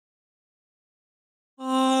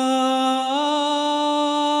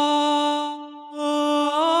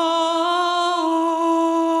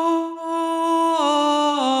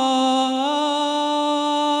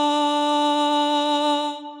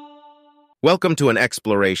Welcome to an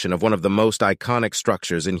exploration of one of the most iconic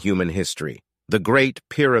structures in human history, the Great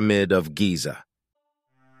Pyramid of Giza.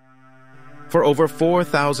 For over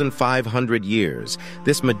 4,500 years,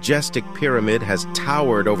 this majestic pyramid has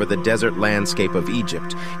towered over the desert landscape of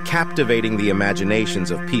Egypt, captivating the imaginations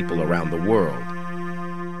of people around the world.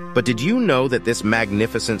 But did you know that this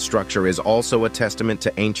magnificent structure is also a testament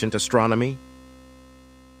to ancient astronomy?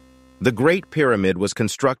 The Great Pyramid was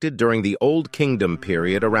constructed during the Old Kingdom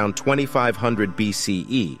period around 2500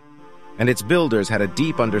 BCE, and its builders had a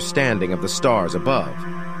deep understanding of the stars above.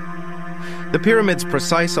 The pyramid's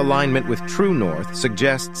precise alignment with true north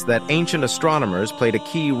suggests that ancient astronomers played a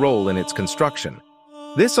key role in its construction.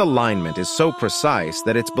 This alignment is so precise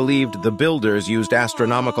that it's believed the builders used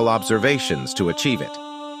astronomical observations to achieve it.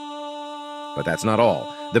 But that's not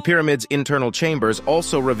all. The pyramid's internal chambers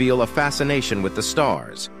also reveal a fascination with the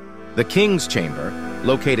stars. The King's Chamber,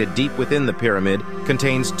 located deep within the pyramid,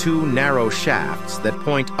 contains two narrow shafts that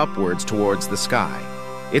point upwards towards the sky.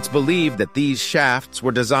 It's believed that these shafts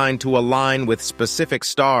were designed to align with specific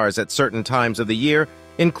stars at certain times of the year,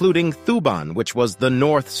 including Thuban, which was the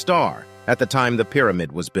North Star at the time the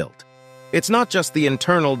pyramid was built. It's not just the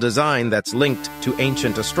internal design that's linked to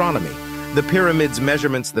ancient astronomy. The pyramid's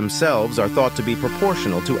measurements themselves are thought to be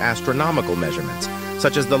proportional to astronomical measurements,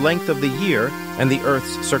 such as the length of the year and the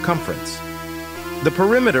Earth's circumference. The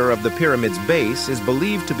perimeter of the pyramid's base is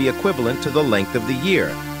believed to be equivalent to the length of the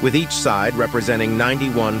year, with each side representing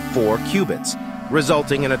 91.4 cubits,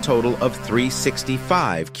 resulting in a total of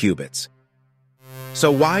 365 cubits. So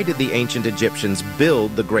why did the ancient Egyptians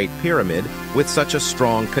build the Great Pyramid with such a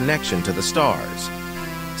strong connection to the stars?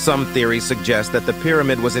 Some theories suggest that the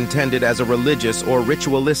pyramid was intended as a religious or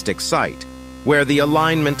ritualistic site, where the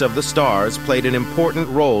alignment of the stars played an important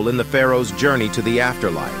role in the pharaoh's journey to the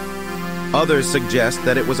afterlife. Others suggest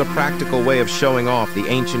that it was a practical way of showing off the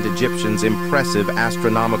ancient Egyptians' impressive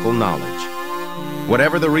astronomical knowledge.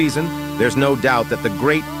 Whatever the reason, there's no doubt that the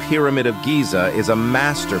Great Pyramid of Giza is a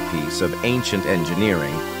masterpiece of ancient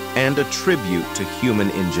engineering and a tribute to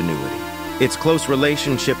human ingenuity. Its close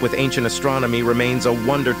relationship with ancient astronomy remains a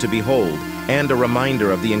wonder to behold and a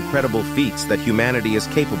reminder of the incredible feats that humanity is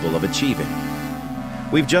capable of achieving.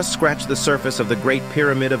 We've just scratched the surface of the Great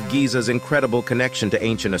Pyramid of Giza's incredible connection to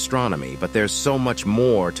ancient astronomy, but there's so much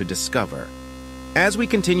more to discover. As we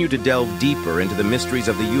continue to delve deeper into the mysteries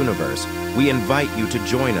of the universe, we invite you to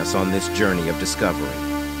join us on this journey of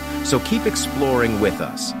discovery. So keep exploring with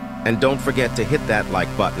us, and don't forget to hit that like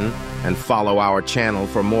button and follow our channel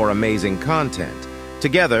for more amazing content.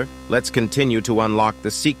 Together, let's continue to unlock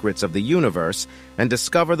the secrets of the universe and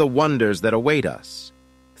discover the wonders that await us.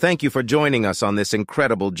 Thank you for joining us on this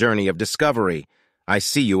incredible journey of discovery. I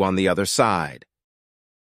see you on the other side.